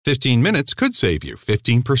15 minutes could save you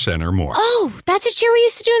 15% or more. Oh, that's a cheer we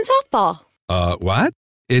used to do in softball. What?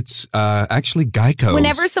 It's actually Geico's.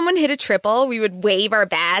 Whenever someone hit a triple, we would wave our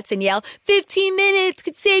bats and yell, 15 minutes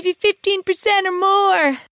could save you 15% or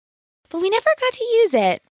more. But we never got to use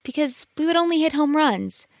it because we would only hit home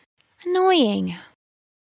runs. Annoying.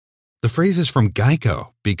 The phrase is from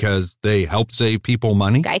Geico because they help save people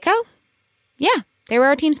money. Geico? Yeah, they were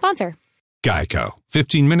our team sponsor. Geico.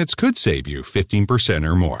 15 minutes could save you 15%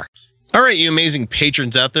 or more. All right, you amazing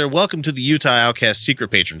patrons out there. Welcome to the Utah Outcast Secret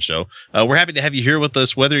Patron Show. We're happy to have you here with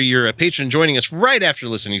us, whether you're a patron joining us right after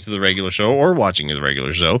listening to the regular show or watching the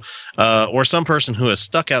regular show, or some person who has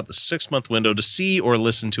stuck out the 6-month window to see or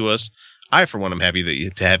listen to us. I, for one, am happy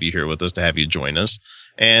to have you here with us, to have you join us.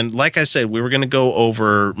 And like I said, we were going to go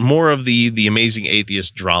over more of the amazing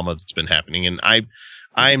atheist drama that's been happening. And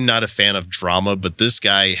I'm not a fan of drama, but this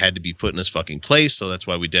guy had to be put in his fucking place. So that's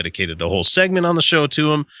why we dedicated a whole segment on the show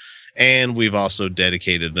to him. And we've also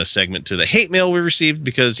dedicated a segment to the hate mail we received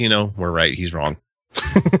because, we're right. He's wrong.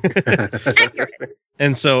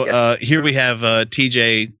 And so here we have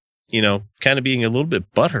TJ, kind of being a little bit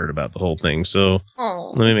butthurt about the whole thing. So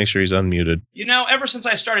Let me make sure he's unmuted. Ever since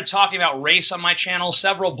I started talking about race on my channel,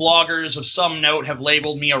 several bloggers of some note have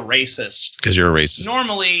labeled me a racist. Because you're a racist.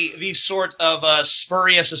 Normally, these sort of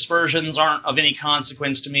spurious aspersions aren't of any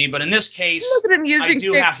consequence to me, but in this case, I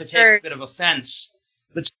do have to take a bit of offense.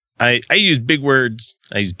 I use big words.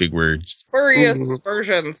 Spurious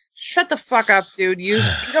aspersions. Shut the fuck up, dude. You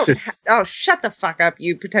don't. Shut the fuck up,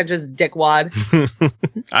 you pretentious dickwad.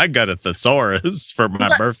 I got a thesaurus for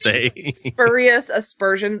my birthday. Spurious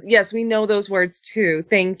aspersions. Yes, we know those words too.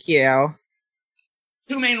 Thank you.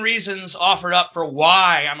 Two main reasons offered up for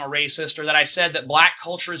why I'm a racist are that I said that black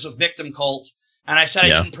culture is a victim cult. And I said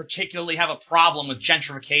I didn't particularly have a problem with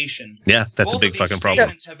gentrification. Yeah, that's Both a big fucking problem.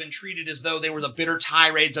 Statements have been treated as though they were the bitter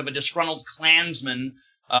tirades of a disgruntled Klansman.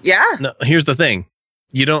 No, here's the thing.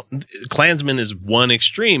 Klansman is one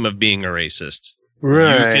extreme of being a racist.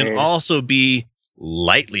 Right. You can also be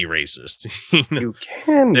lightly racist. You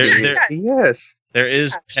can be. Yes. There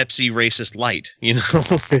is Pepsi racist light, you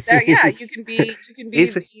can be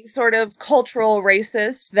the sort of cultural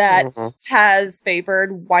racist that has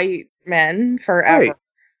favored white men forever. Right.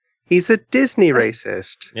 He Disney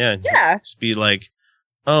racist. Yeah. Just be like,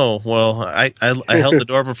 oh, well, I held the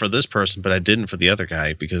door open for this person, but I didn't for the other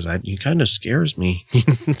guy because he kind of scares me.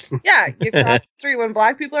 Yeah, you cross the street when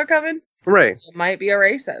black people are coming. Right. It might be a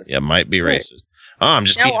racist. Yeah, might be racist. Oh, I'm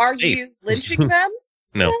just being safe. Now, are you lynching them?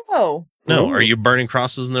 No. Are you burning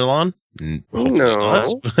crosses in their lawn? No.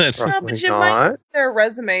 But you might put their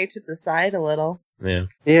resume to the side a little. Yeah.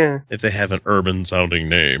 If they have an urban sounding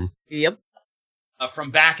name. Yep.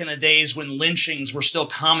 From back in the days when lynchings were still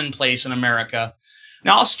commonplace in America.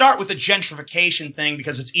 Now, I'll start with the gentrification thing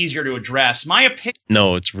because it's easier to address. My opinion...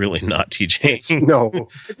 No, it's really not, TJ. No.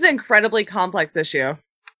 It's an incredibly complex issue.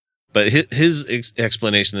 But his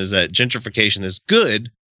explanation is that gentrification is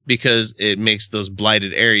good because it makes those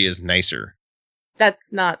blighted areas nicer.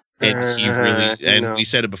 That's not... And we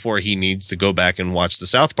said it before, he needs to go back and watch the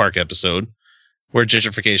South Park episode where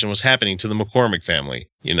gentrification was happening to the McCormick family,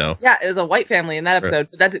 Yeah, it was a white family in that episode.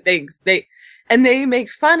 Right. But that's they make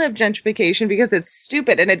fun of gentrification because it's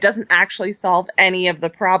stupid and it doesn't actually solve any of the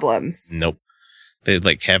problems. Nope. They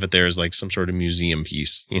have it there as some sort of museum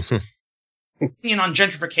piece. Opinion on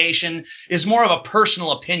gentrification is more of a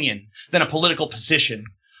personal opinion than a political position.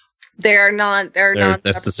 They're not.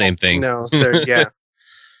 That's the same thing. No, yeah.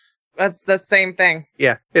 That's the same thing.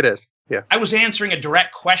 Yeah, it is. Yeah. I was answering a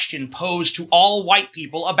direct question posed to all white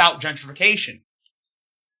people about gentrification.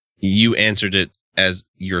 You answered it as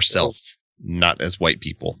yourself, not as white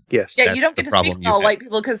people. Yes. Yeah, you don't get to speak to all white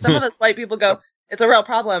people because some of us white people go, it's a real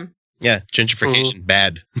problem. Yeah, gentrification,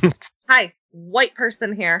 bad. Hi, white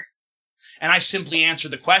person here. And I simply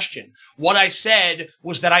answered the question. What I said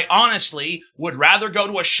was that I honestly would rather go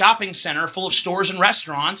to a shopping center full of stores and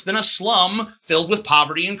restaurants than a slum filled with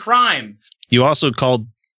poverty and crime. You also called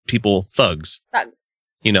people thugs. Thugs.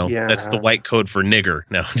 That's the white code for nigger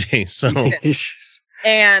nowadays. So,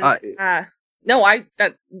 and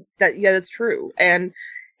that's true. And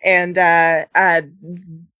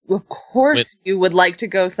of course you would like to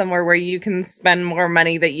go somewhere where you can spend more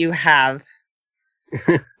money that you have.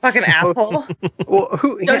 Fucking asshole. Well,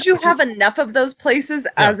 don't you have enough of those places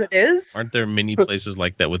as it is? Aren't there many places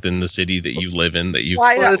like that within the city that you live in that you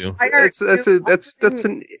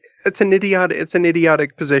It's an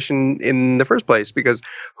idiotic position in the first place because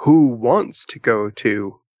who wants to go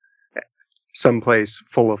to someplace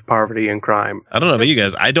full of poverty and crime. I don't know about you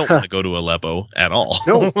guys. I don't want to go to Aleppo at all.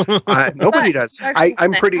 No, nobody But does. if you actually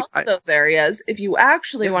I'm wanna pretty. help those areas. If you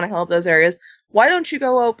actually want to help those areas, why don't you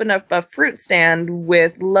go open up a fruit stand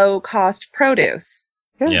with low cost produce?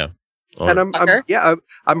 Yeah. Or- And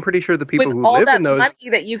I'm pretty sure the people With who all live that in those. money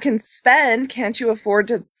that you can spend, can't you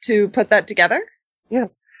afford to put that together?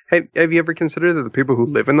 Have you ever considered that the people who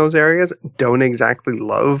live in those areas don't exactly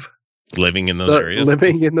love living in those areas.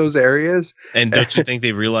 living in those areas? And don't you think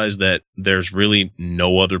they've realized that there's really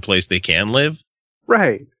no other place they can live?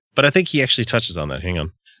 Right. But I think he actually touches on that. Hang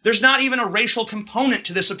on. There's not even a racial component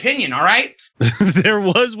to this opinion, all right? There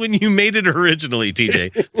was when you made it originally,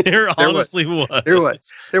 TJ. There honestly was. There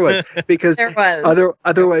was. Because There was.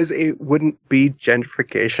 otherwise it wouldn't be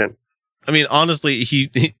gentrification. I mean, honestly,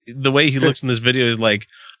 the way he looks in this video is like,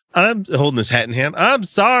 I'm holding his hat in hand. I'm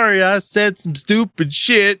sorry, I said some stupid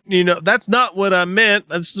shit. You know, that's not what I meant.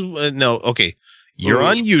 That's no. Okay, you're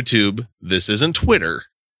on YouTube. This isn't Twitter.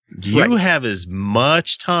 You have as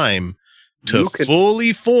much time to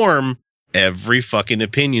fully form every fucking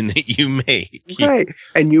opinion that you make. Right.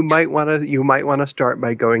 And you might want to start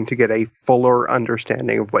by going to get a fuller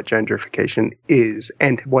understanding of what gentrification is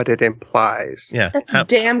and what it implies. Yeah. That's a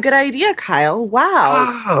damn good idea, Kyle.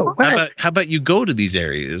 Wow. Oh, How about you go to these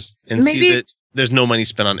areas and see that there's no money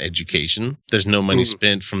spent on education. There's no money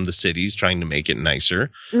spent from the cities trying to make it nicer.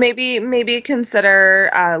 Maybe consider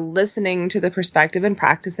listening to the perspective and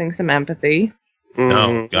practicing some empathy.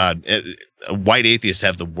 Oh, God. White atheists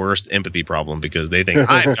have the worst empathy problem because they think,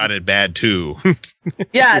 I've got it bad, too.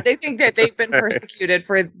 Yeah, they think that they've been persecuted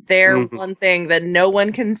for their one thing that no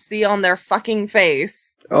one can see on their fucking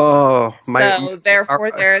face. Oh,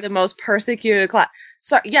 therefore, they're the most persecuted class.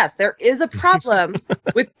 So, yes, there is a problem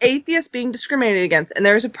with atheists being discriminated against, and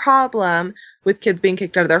there's a problem with kids being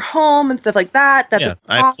kicked out of their home and stuff like that. That's a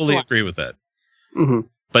problem. I fully agree with that. Mm-hmm.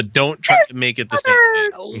 But don't try to make it the same thing.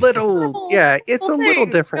 A little, yeah, it's a little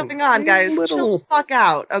different. Going on, guys. Chill the fuck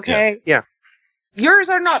out, okay? Yeah. Yours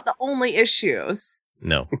are not the only issues.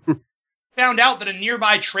 No. Found out that a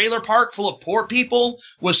nearby trailer park full of poor people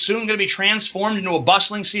was soon going to be transformed into a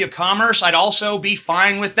bustling sea of commerce, I'd also be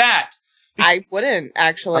fine with that. I wouldn't,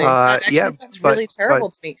 actually. That actually sounds really terrible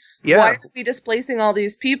to me. Yeah. Why are we displacing all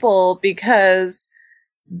these people because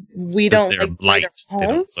we don't like light. Their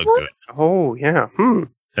homes look? Oh, yeah.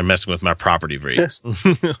 They're messing with my property rates,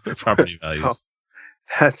 property values.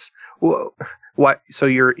 That's what? So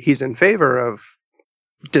he's in favor of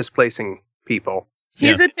displacing people.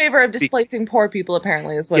 He's in favor of displacing poor people.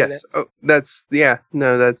 Apparently, is what it is. Oh, that's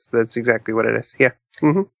exactly what it is. Yeah.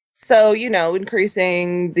 Mm-hmm. So,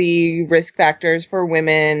 increasing the risk factors for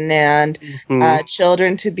women and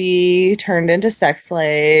children to be turned into sex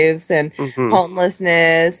slaves and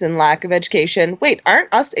homelessness and lack of education. Wait,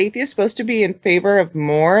 aren't us atheists supposed to be in favor of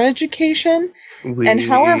more education? And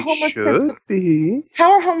how are homeless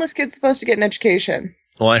kids supposed to get an education?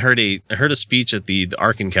 Well, I heard a speech at the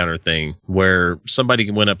Ark Encounter thing where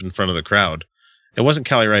somebody went up in front of the crowd. It wasn't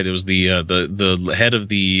Callie Wright. It was the head of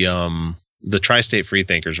the Tri-State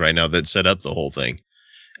Freethinkers right now that set up the whole thing.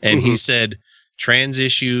 And he said trans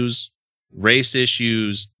issues, race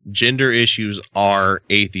issues, gender issues are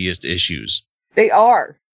atheist issues. They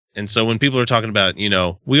are. And so when people are talking about,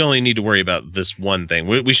 we only need to worry about this one thing.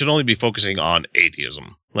 We should only be focusing on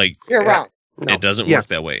atheism. Like, you're wrong. It doesn't work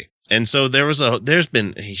that way. And so there's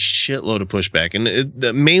been a shitload of pushback,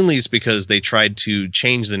 and mainly it's because they tried to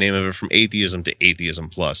change the name of it from atheism to Atheism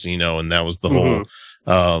Plus, and that was the whole,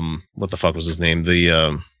 what the fuck was his name?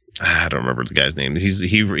 I don't remember the guy's name.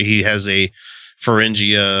 He has a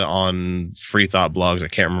Pharyngia on Free Thought blogs. I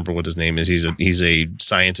can't remember what his name is. He's a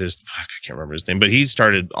scientist. Fuck, I can't remember his name, but he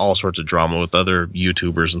started all sorts of drama with other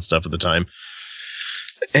YouTubers and stuff at the time.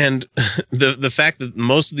 And the fact that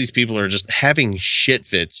most of these people are just having shit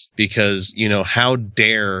fits because, how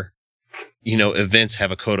dare, events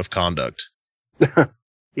have a code of conduct.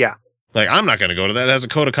 Yeah. Like, I'm not going to go to that. It has a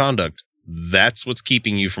code of conduct. That's what's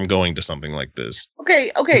keeping you from going to something like this.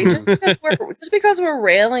 Okay. Just because we're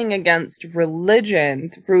railing against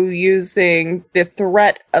religion through using the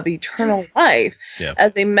threat of eternal life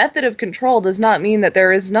as a method of control does not mean that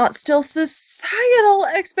there is not still societal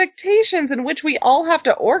expectations in which we all have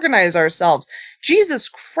to organize ourselves. Jesus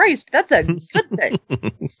Christ, that's a good thing.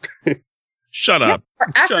 Shut up. Yes,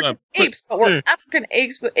 we're African apes, but we're African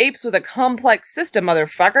apes with a complex system,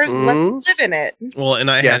 motherfuckers. Let's live in it. Well,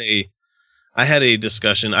 and I had a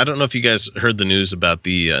discussion. I don't know if you guys heard the news about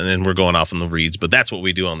and we're going off on the reads, but that's what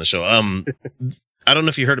we do on the show. I don't know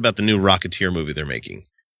if you heard about the new Rocketeer movie they're making.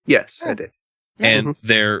 Yes, I did. And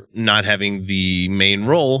they're not having the main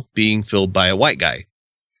role being filled by a white guy.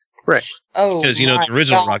 Right. Oh, Because, the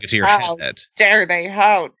original Rocketeer had that. Dare they?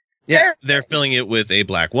 How? Yeah, they're filling it with a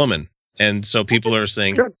black woman. And so people are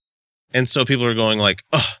saying, and so people are going like,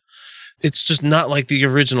 oh, it's just not like the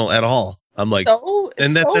original at all. I'm like,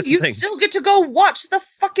 that's you the thing. still get to go watch the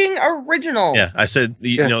fucking original. Yeah, I said,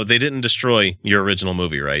 they didn't destroy your original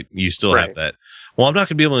movie, right? You still have that. Well, I'm not going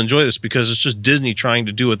to be able to enjoy this because it's just Disney trying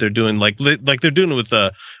to do what they're doing. Like they're doing it with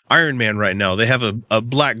Iron Man right now. They have a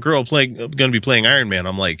black girl going to be playing Iron Man.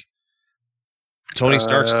 I'm like, Tony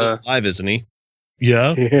Stark's still alive, isn't he?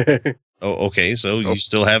 Yeah. Oh, okay. So you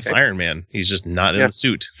still have Iron Man. He's just not in the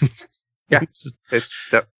suit. Yeah.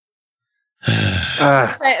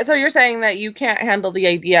 So you're saying that you can't handle the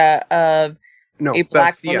idea of a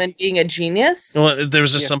black woman being a genius? Well,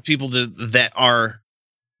 there's just some people that are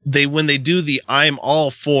when they do the I'm all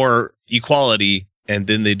for equality and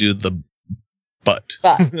then they do the but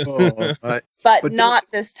not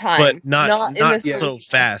this time. But not so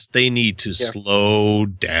fast. They need to slow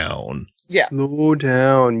down. Yeah. Slow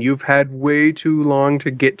down. You've had way too long to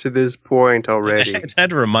get to this point already. I had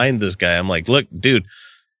to remind this guy. I'm like, look, dude,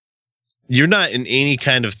 you're not in any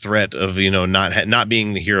kind of threat of, not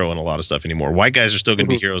being the hero in a lot of stuff anymore. White guys are still going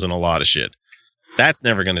to be heroes in a lot of shit. That's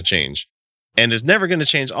never going to change. And it's never going to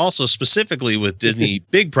change also specifically with Disney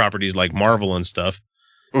big properties like Marvel and stuff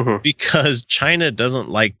because China doesn't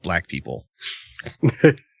like black people.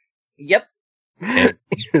 Yep. And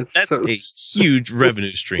that's a huge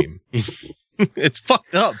revenue stream. It's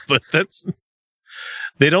fucked up, but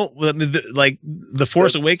they don't like The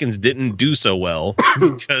Force Awakens didn't do so well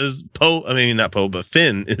because but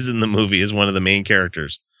Finn is in the movie as one of the main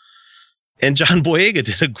characters. And John Boyega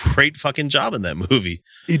did a great fucking job in that movie.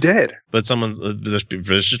 He did. But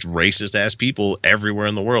there's just racist ass people everywhere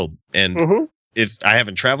in the world. And if I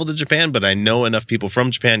haven't traveled to Japan, but I know enough people from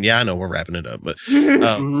Japan. Yeah, I know we're wrapping it up, but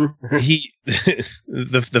the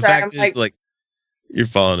fact is like you're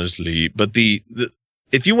falling asleep. But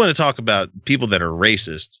if you want to talk about people that are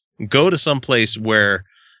racist, go to some place where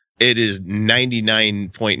it is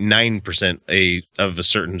 99.9% of a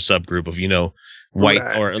certain subgroup of, white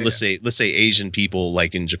or let's say Asian people,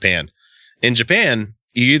 like in Japan. In Japan,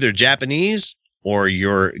 you're either Japanese or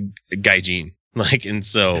you're gaijin. And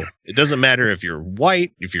so it doesn't matter if you're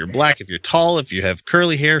white, if you're black, if you're tall, if you have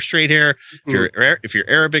curly hair, straight hair, if you're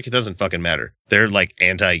Arabic, it doesn't fucking matter. They're like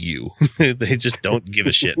anti-you. They just don't give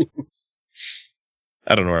a shit.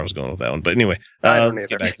 I don't know where I was going with that one, but anyway, let's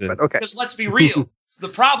get back to it. Okay. Because let's be real. The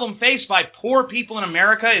problem faced by poor people in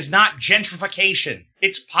America is not gentrification.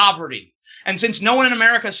 It's poverty. And since no one in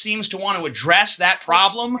America seems to want to address that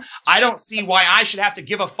problem, I don't see why I should have to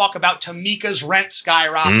give a fuck about Tamika's rent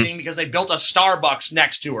skyrocketing because they built a Starbucks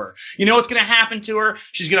next to her. You know what's going to happen to her?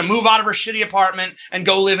 She's going to move out of her shitty apartment and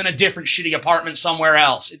go live in a different shitty apartment somewhere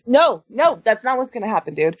else. No, that's not what's going to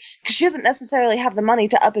happen, dude. Because she doesn't necessarily have the money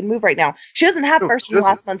to up and move right now. She doesn't have first and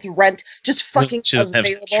last month's rent just fucking she doesn't available.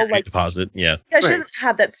 Have security deposit, yeah. She doesn't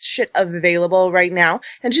have that shit available right now.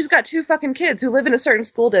 And she's got 2 fucking kids who live in a certain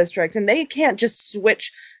school district, and they can't just switch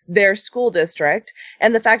their school district.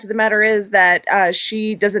 And the fact of the matter is that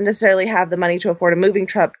she doesn't necessarily have the money to afford a moving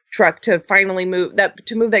truck to finally move that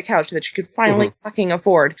couch that she could finally fucking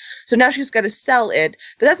afford. So now she's got to sell it,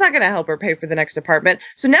 but that's not going to help her pay for the next apartment.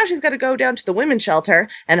 So now she's got to go down to the women's shelter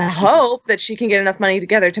and hope that she can get enough money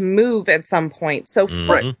together to move at some point. So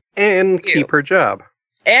and keep her job.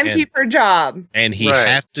 And keep her job. And he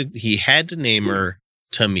had to name her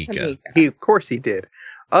Tamika. Of course he did.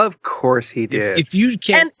 Of course he did. If you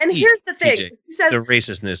can't and here's the thing. TJ, he says, the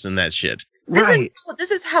racistness in that shit. This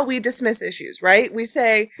is how we dismiss issues, right? We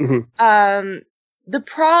say, the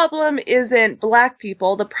problem isn't black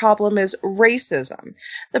people. The problem is racism.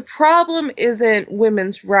 The problem isn't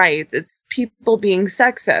women's rights. It's people being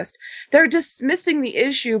sexist. They're dismissing the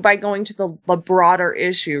issue by going to the broader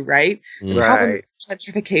issue, right? The problem is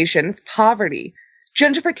gentrification. It's poverty.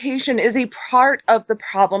 Gentrification is a part of the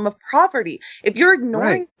problem of poverty. If you're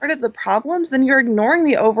ignoring part of the problems, then you're ignoring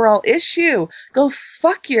the overall issue. Go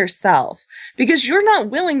fuck yourself. Because you're not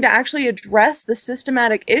willing to actually address the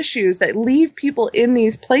systematic issues that leave people in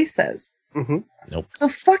these places. Nope. So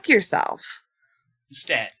fuck yourself.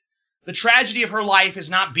 Instead, the tragedy of her life is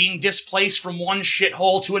not being displaced from one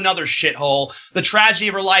shithole to another shithole. The tragedy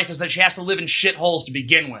of her life is that she has to live in shitholes to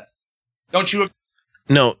begin with. Don't you agree?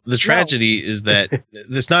 No, the tragedy is that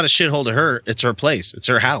it's not a shithole to her. It's her place. It's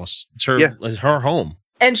her house. It's her home.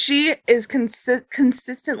 And she is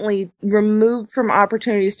consistently removed from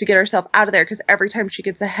opportunities to get herself out of there because every time she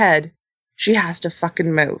gets ahead, she has to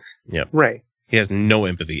fucking move. Yep. Right. He has no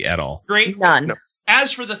empathy at all. Great. None. No.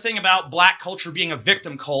 As for the thing about black culture being a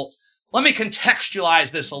victim cult, Let me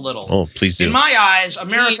contextualize this a little. Oh, please do. In my eyes,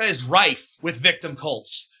 America is rife with victim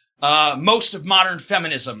cults. Most of modern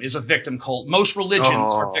feminism is a victim cult. Most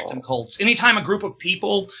religions are victim cults. Anytime a group of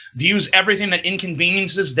people views everything that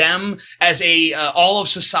inconveniences them as all of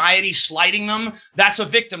society slighting them, that's a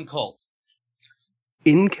victim cult.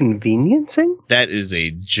 Inconveniencing? That is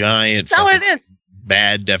a giant That's not what it is.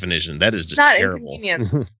 bad definition. That is just Not terrible.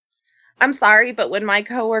 inconvenience. I'm sorry, but when my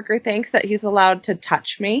coworker thinks that he's allowed to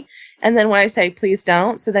touch me, and then when I say please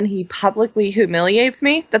don't, so then he publicly humiliates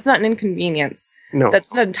me, that's not an inconvenience. No.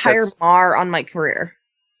 That's an entire mar on my career.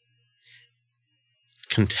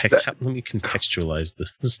 Let me contextualize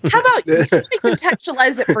this. How about you? Let me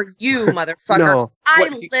contextualize it for you, motherfucker. No. I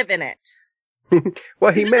What he- live in it.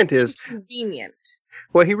 What he This meant isn't is, convenient.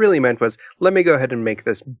 what he really meant was, let me go ahead and make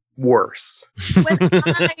this worse.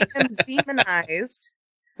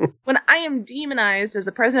 When I am demonized as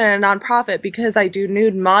the president of a nonprofit because I do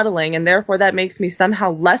nude modeling, and therefore that makes me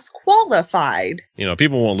somehow less qualified. You know,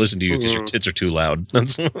 people won't listen to you because your tits are too loud.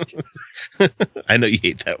 That's I know you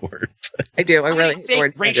hate that word. I do. I How really many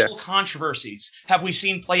fake racial controversies have we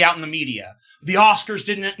seen play out in the media? The Oscars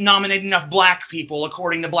didn't nominate enough black people,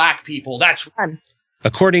 according to black people. That's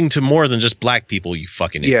According to more than just black people, you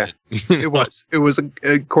fucking idiot. It was. It was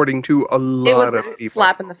according to a It lot was of a people.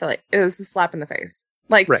 slap in the face. It was a slap in the face.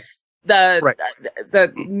 Like Right.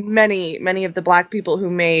 the many of the black people who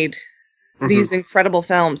made these incredible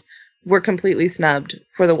films were completely snubbed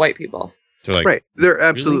for the white people. They're like, Right. There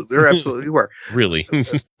absolutely were. really?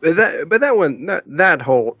 But that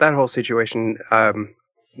whole situation,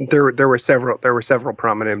 there were several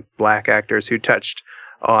prominent black actors who touched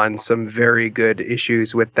on some very good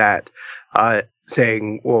issues with that,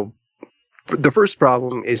 saying, well, the first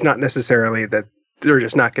problem is not necessarily that they're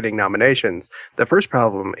just not getting nominations. The first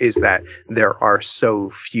problem is that there are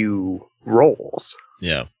so few roles.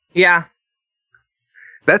 Yeah. Yeah.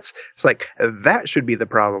 It's like, that should be the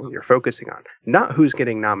problem you're focusing on. Not who's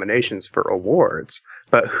getting nominations for awards,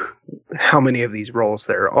 but how many of these roles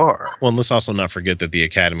there are. Well, and let's also not forget that the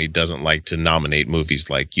Academy doesn't like to nominate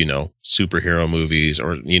movies like, superhero movies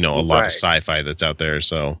or, a lot of sci-fi that's out there.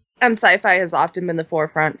 So. And sci-fi has often been the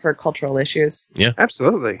forefront for cultural issues. Yeah.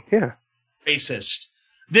 Absolutely. Yeah. racist.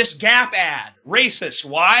 This Gap ad, racist.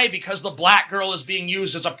 Why? Because the black girl is being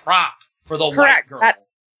used as a prop for the white girl.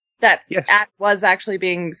 That Yes. ad was actually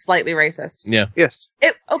being slightly racist. Yeah. Yes.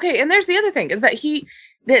 Okay, and there's the other thing is that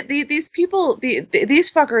these people,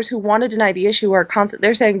 these fuckers who want to deny the issue are constant.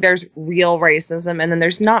 They're saying there's real racism and then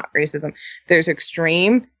there's not racism. There's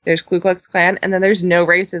extreme, there's Ku Klux Klan, and then there's no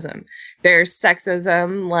racism. There's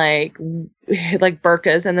sexism like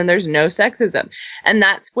burqas, and then there's no sexism. And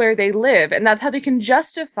that's where they live. And that's how they can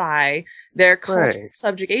justify their cultural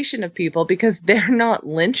subjugation of people, because they're not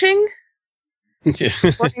lynching.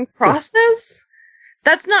 Working process?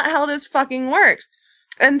 That's not how this fucking works.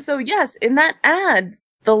 And so, yes, in that ad,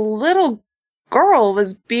 the little girl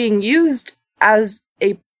was being used as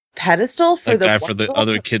a pedestal for the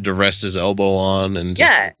other kid to rest his elbow on, and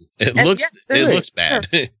it looks bad.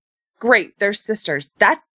 Great, they're sisters.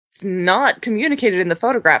 That's not communicated in the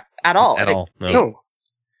photograph at all. No.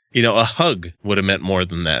 A hug would have meant more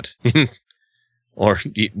than that.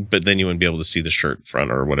 But then you wouldn't be able to see the shirt front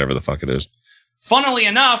or whatever the fuck it is. Funnily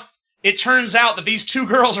enough, it turns out that these two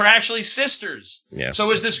girls are actually sisters. Yeah. So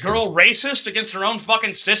is this girl racist against her own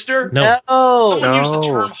fucking sister? No. Someone used the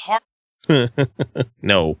term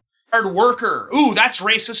No. hard worker. Ooh, that's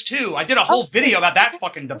racist too. I did a whole video about that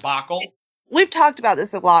fucking debacle. We've talked about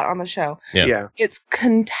this a lot on the show. Yeah. It's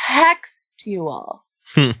contextual.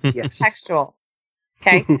 Yes. Textual.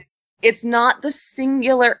 Okay? It's not the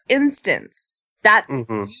singular instance. That's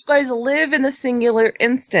you guys live in the singular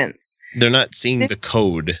instance. They're not seeing the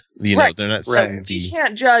code. Right. They're not So seeing you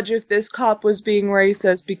can't judge if this cop was being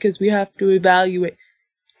racist because we have to evaluate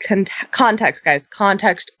context, guys.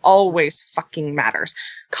 Context always fucking matters.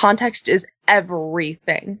 Context is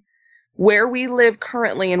everything. Where we live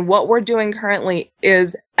currently and what we're doing currently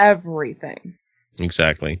is everything.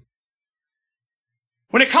 Exactly.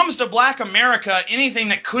 When it comes to Black America, anything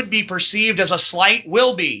that could be perceived as a slight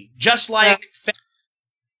will be. Just like...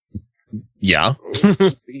 Yeah.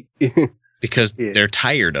 Because they're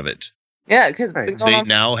tired of it. Yeah, because it's been going on.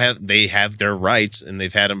 Now they have their rights, and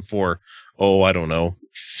they've had them for, I don't know,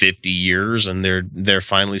 50 years, and they're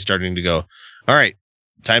finally starting to go, all right,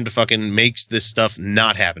 time to fucking make this stuff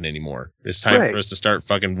not happen anymore. It's time for us to start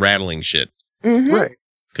fucking rattling shit. Mm-hmm. Right.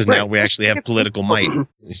 Because now we actually have political might.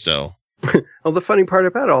 So... Well, the funny part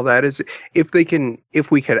about all that is if we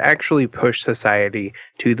could actually push society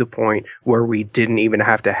to the point where we didn't even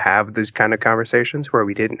have to have these kind of conversations, where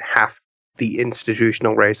we didn't have the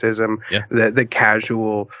institutional racism, the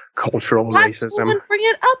casual cultural racism. Wouldn't bring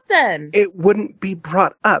it up then. It wouldn't be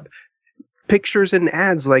brought up. Pictures and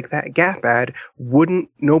ads like that Gap ad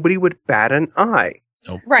nobody would bat an eye.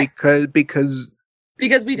 Nope. Right. Because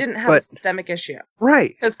we didn't have a systemic issue.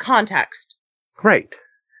 Right. Because context. Right.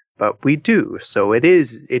 But we do. So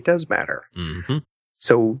it does matter. Mm-hmm.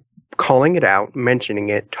 So calling it out, mentioning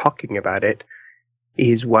it, talking about it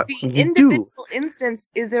is what we do. The individual instance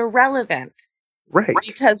is irrelevant. Right.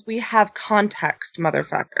 Because we have context,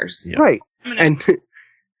 motherfuckers. Yep. Right.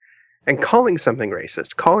 And calling something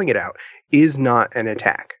racist, calling it out, is not an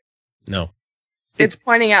attack. No. It's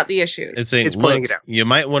pointing out the issues. It's saying, look, you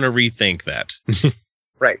might want to rethink that.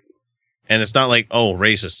 Right. And it's not like, oh,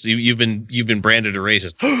 racist. You've been branded a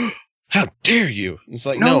racist. How dare you? It's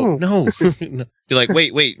like, no. You're like,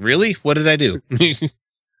 wait, really? What did I do?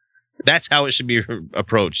 That's how it should be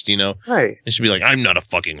approached, you know? Right. It should be like, I'm not a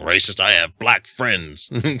fucking racist. I have black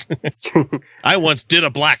friends. I once did a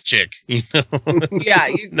black chick, you know? Yeah.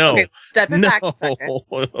 No. Okay, step it back a second.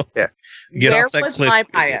 Yeah. Get off that was cliff. my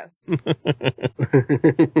bias?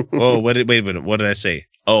 Oh, wait a minute. What did I say?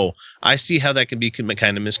 Oh, I see how that can be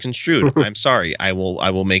kind of misconstrued. I'm sorry. I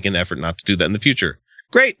will make an effort not to do that in the future.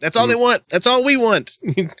 Great. That's all they want. That's all we want.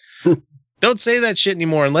 Don't say that shit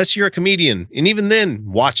anymore unless you're a comedian. And even then,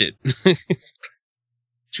 watch it.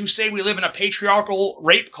 To say we live in a patriarchal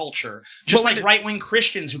rape culture, just like right-wing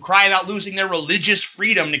Christians who cry about losing their religious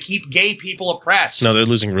freedom to keep gay people oppressed. No, they're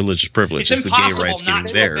losing religious privilege. It's impossible the gay rights not getting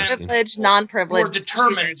to theirs. offend Privilege, non-privilege. We're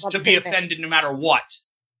determined to be offended no matter what.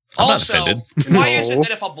 I'm not Also, offended. why is it that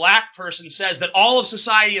if a black person says that all of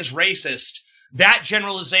society is racist, that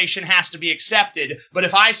generalization has to be accepted, but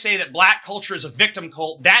if I say that black culture is a victim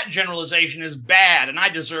cult, that generalization is bad, and I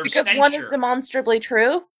deserve censure. Because one is demonstrably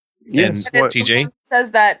true. And TJ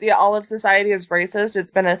says that all of society is racist.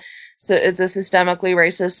 It's a systemically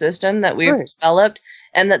racist system that we've developed,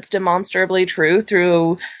 and that's demonstrably true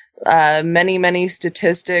through many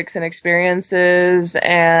statistics and experiences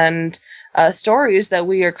and stories that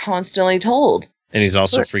we are constantly told. And he's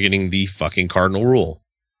also forgetting the fucking cardinal rule.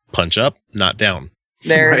 Punch up, not down.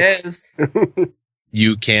 There it is.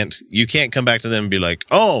 You can't come back to them and be like,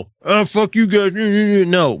 oh, fuck you guys.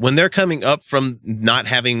 No, when they're coming up from not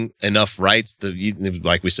having enough rights,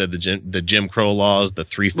 like we said, the Jim Crow laws, the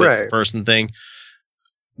 3/5 person thing.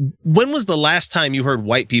 When was the last time you heard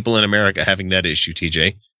white people in America having that issue,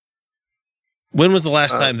 TJ? When was the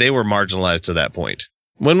last time they were marginalized to that point?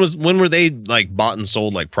 When were they like bought and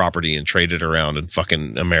sold like property and traded around in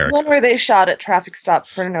fucking America? When were they shot at traffic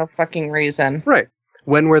stops for no fucking reason? Right.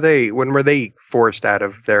 When were they forced out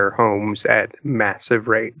of their homes at massive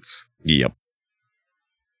rates? Yep.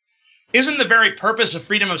 Isn't the very purpose of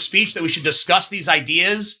freedom of speech that we should discuss these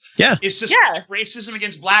ideas? Yeah. Is systemic racism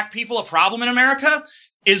against black people a problem in America?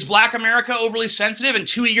 Is black America overly sensitive and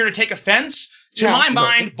too eager to take offense? To my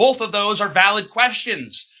mind, both of those are valid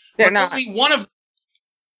questions. They're but not. Only one of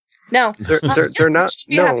No, they're not.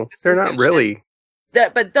 No, they're not really.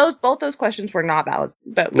 But both those questions were not valid.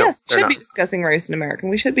 But No, yes, we should they're be not. discussing race in America.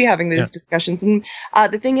 We should be having these discussions. And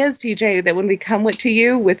the thing is, TJ, that when we come to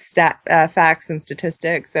you with facts and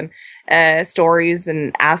statistics and stories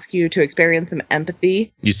and ask you to experience some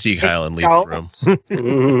empathy, You see Kyle and leave the room.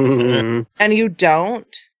 Mm, and you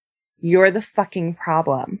don't, you're the fucking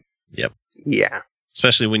problem. Yep. yeah.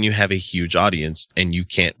 Especially when you have a huge audience and you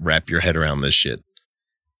can't wrap your head around this shit.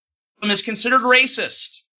 them is considered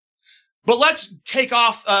racist. But let's take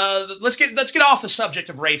off. Let's get off the subject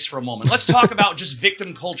of race for a moment. Let's talk about just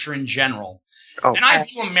victim culture in general. Oh, And I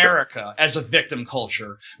view America as a victim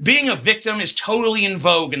culture. Being a victim is totally in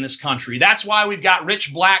vogue in this country. That's why we've got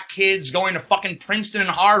rich black kids going to fucking Princeton and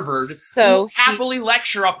Harvard who happily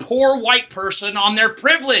lecture a poor white person on their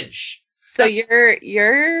privilege. So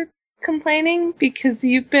you're complaining because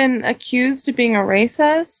you've been accused of being a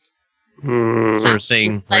racist? For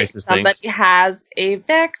saying Like racist somebody things. has a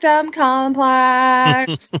victim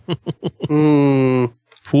complex.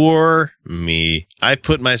 Poor me. I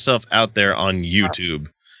put myself out there on YouTube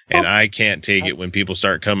and I can't take it when people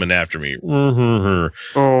start coming after me.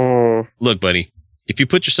 Oh. Look, buddy, if you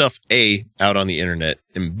put yourself A, out on the internet,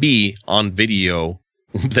 and B, on video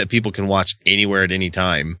that people can watch anywhere at any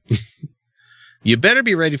time, you better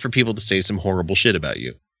be ready for people to say some horrible shit about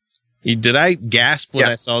you. Did I gasp when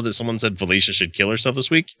I saw that someone said Felicia should kill herself this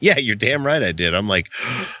week? Yeah, you're damn right I did. I'm like,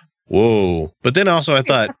 whoa. But then also I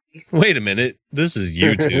thought, wait a minute, this is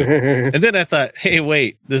YouTube. And then I thought, hey,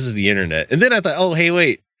 wait, this is the internet. And then I thought, oh, hey,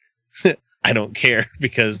 wait, I don't care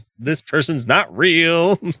because this person's not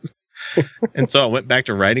real. And so I went back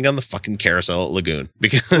to writing on the fucking carousel at Lagoon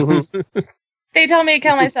because They told me to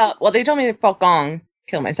kill myself. Well, they told me to Falcong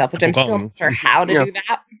kill myself, which I'm still not sure how to do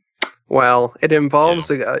that. Well, it involves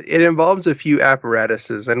a few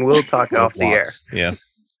apparatuses, and we'll talk off the air. Yeah.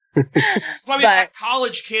 Probably got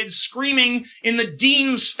college kids screaming in the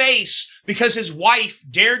dean's face because his wife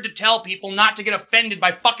dared to tell people not to get offended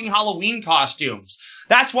by fucking Halloween costumes.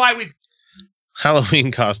 That's why we've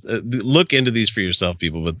Halloween look into these for yourself,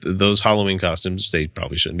 people, but those Halloween costumes, they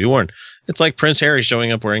probably shouldn't be worn. It's like Prince Harry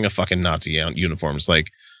showing up wearing a fucking Nazi uniform. It's like,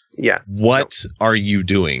 what are you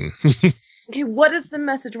doing? Okay, what is the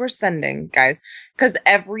message we're sending, guys? Because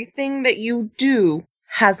everything that you do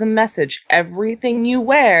has a message. Everything you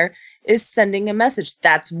wear is sending a message.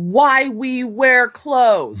 That's why we wear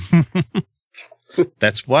clothes.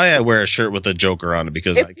 That's why I wear a shirt with a Joker on it,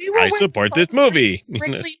 because I support this movie. For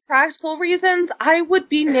strictly practical reasons, I would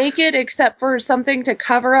be naked except for something to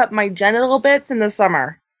cover up my genital bits in the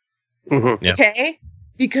summer. Mm-hmm. Yeah. Okay?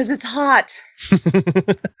 Because it's hot.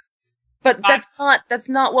 But that's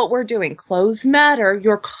not what we're doing. Clothes matter.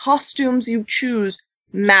 Your costumes you choose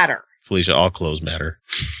matter. Felicia, all clothes matter.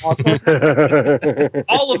 All clothes matter.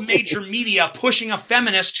 All of major media pushing a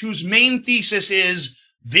feminist whose main thesis is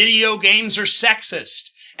video games are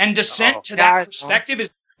sexist. And dissent to that perspective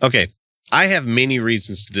is... Okay, I have many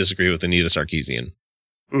reasons to disagree with Anita Sarkeesian.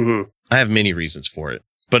 Mm-hmm. I have many reasons for it.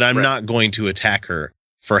 But I'm not going to attack her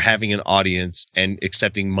for having an audience and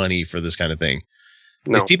accepting money for this kind of thing.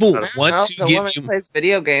 No, if people want to give you... plays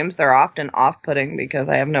video games, they're often off-putting because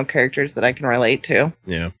I have no characters that I can relate to.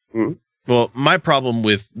 Yeah. Mm-hmm. Well, my problem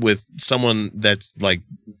with someone that's like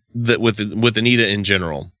that with Anita in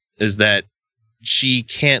general is that she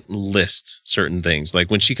can't list certain things. Like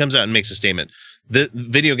when she comes out and makes a statement, the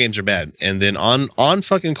video games are bad, and then on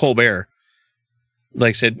fucking Colbert,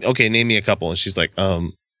 like said, okay, name me a couple, and she's like, you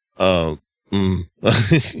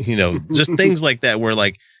know, just things like that where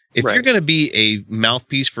like. If you're going to be a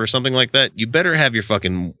mouthpiece for something like that, you better have your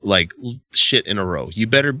fucking like shit in a row. You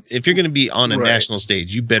better, if you're going to be on a national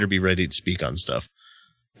stage, you better be ready to speak on stuff.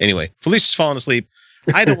 Anyway, Felicia's falling asleep.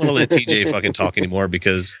 I don't want to let TJ fucking talk anymore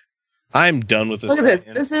because I'm done with this. Look at this.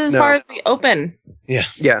 This is as far as the open. Yeah.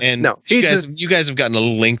 Yeah. And you guys have gotten a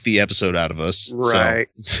lengthy episode out of us. Right.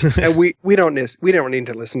 So. And we don't need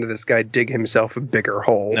to listen to this guy dig himself a bigger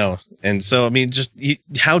hole. No. And so, I mean, just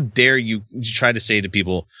how dare you try to say to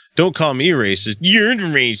people, don't call me racist. You're the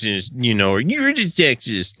racist, you know, or you're the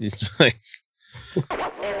sexist. It's like,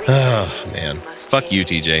 oh, man. Fuck you,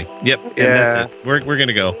 TJ. Yep. And that's it. We're going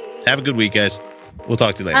to go. Have a good week, guys. We'll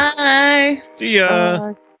talk to you later. Bye. See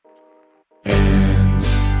ya. Ends.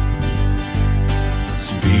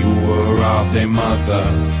 Some people will rob their mother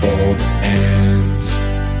for the ends.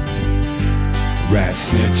 Rats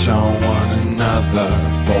snitch on one another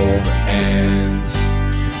for the ends.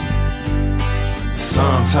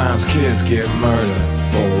 Sometimes kids get murdered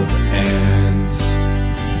for the ends.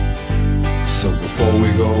 So before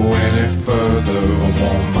we go any further, I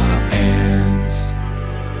want my ends.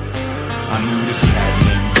 I knew this cat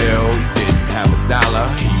named Bill, he didn't have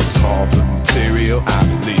 $1. He was Harvard material,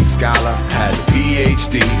 Ivy League scholar, had a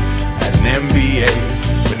PhD, had an MBA.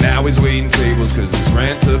 But now he's waiting tables cause it's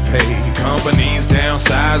rent to pay. Companies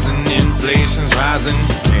downsizing, inflation's rising.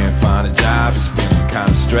 Can't find a job, he's feeling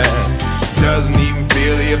kinda stressed. Doesn't even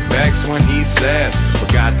feel the effects when he says,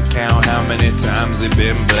 forgot to count how many times they've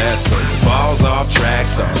been blessed. So he falls off track,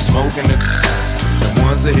 starts smoking the and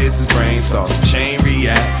once it hits his brain, starts to chain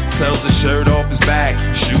react. Tells the shirt off his back,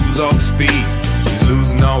 shoes off his feet. He's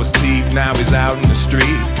losing all his teeth, now he's out in the street.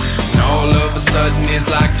 And all of a sudden it's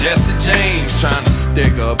like Jesse James trying to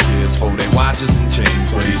stick up his whole day watches and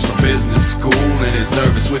chains. But he's from business school and is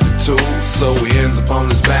nervous with the tools, so he ends up on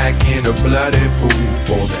his back in a bloody pool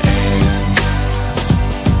for the ends.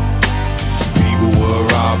 Some people will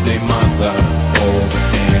rob their mother for the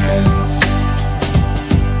ends.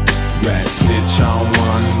 Rats snitch on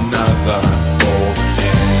one another for the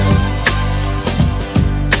ends.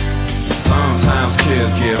 Sometimes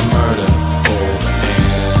kids get murdered for the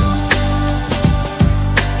ends.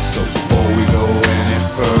 So before we go any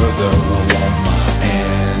further, I want my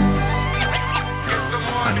ends.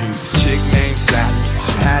 I knew this chick named Sally.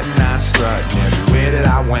 She had a nice strut, and everywhere that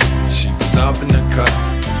I went, she was up in the cut,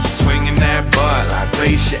 swinging that butt like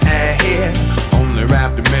glacier at here. Only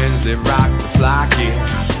rap the men's that rock the fly gear.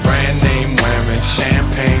 Brand name wearing,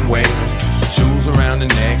 champagne waving, jewels around the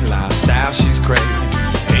neck, lifestyle she's craving.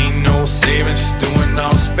 Ain't no saving, she's doing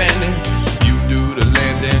all the spending. If you do the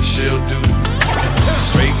lending, she'll do the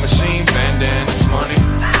straight machine bending. It's money.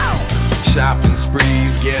 Shopping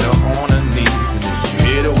sprees, get her on her knees. And if you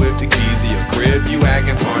hit her with the keys to your crib, you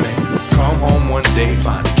acting funny. Come home one day,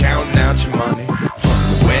 find her counting out your money. From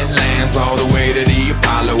the wetlands hands all the way to the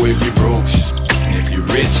Apollo. If you're broke, she's and if you're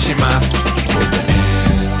rich, she might for the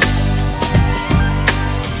ends.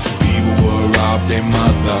 Some people will rob their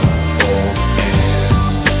mother for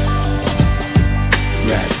ends.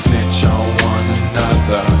 Rats snitch on one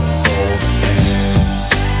another for ends.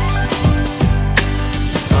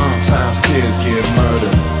 Sometimes kids get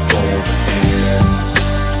murdered for the ends.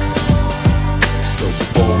 So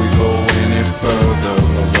before we go any further, I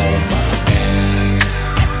want my ends.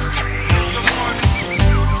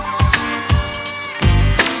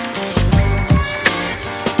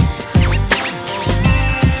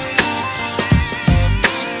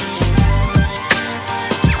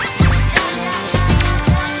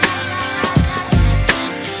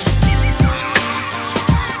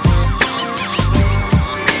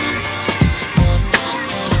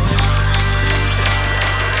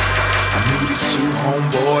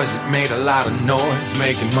 Made a lot of noise,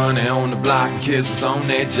 making money on the block, and kids was on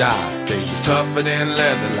their job. They was tougher than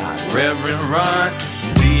leather, like Reverend Run,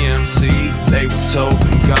 DMC. They was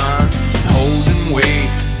toting guns, holding weight,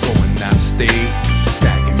 going out of state,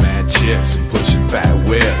 stacking mad chips and pushing fat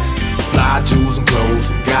whips. Fly jewels and clothes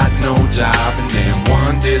and got no job, and then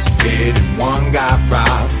one disappeared and one got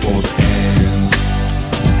robbed for the ends.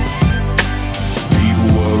 Some people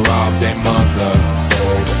will rob their mother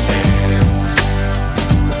for the ends.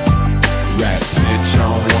 Rats snitch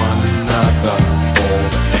on one another for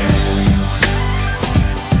the ends.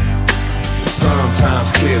 Sometimes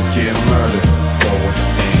kids get murdered for the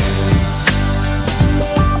ends.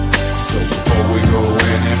 So before we go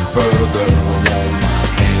any further, I want my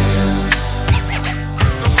ends.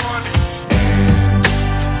 Ends.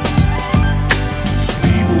 Some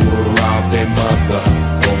people will rob their mother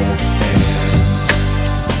for the ends.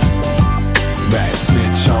 Rats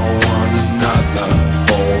snitch on one another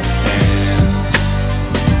for the ends.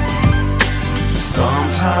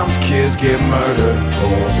 Sometimes kids get murdered for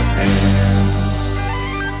the ends.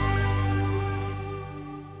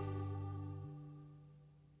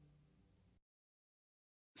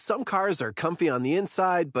 Some cars are comfy on the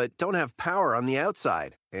inside but don't have power on the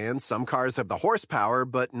outside. And some cars have the horsepower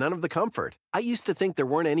but none of the comfort. I used to think there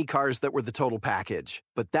weren't any cars that were the total package.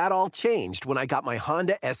 But that all changed when I got my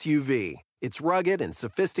Honda SUV. It's rugged and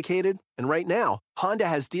sophisticated, and right now, Honda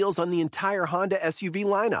has deals on the entire Honda SUV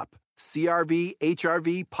lineup. CR-V,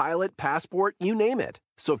 HR-V, Pilot, Passport, you name it.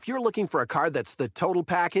 So if you're looking for a car that's the total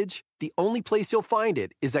package, the only place you'll find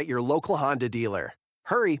it is at your local Honda dealer.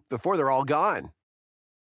 Hurry before they're all gone.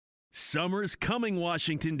 Summer's coming,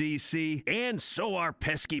 Washington, D.C., and so are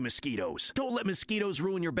pesky mosquitoes. Don't let mosquitoes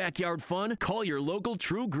ruin your backyard fun. Call your local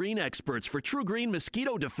True Green experts for True Green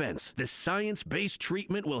Mosquito Defense. This science-based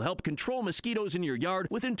treatment will help control mosquitoes in your yard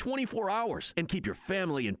within 24 hours and keep your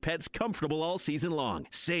family and pets comfortable all season long.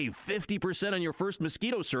 Save 50% on your first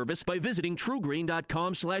mosquito service by visiting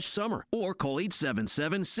truegreen.com/summer or call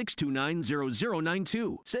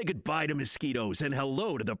 877-629-0092. Say goodbye to mosquitoes and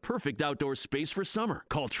hello to the perfect outdoor space for summer.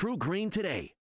 Call True Green today.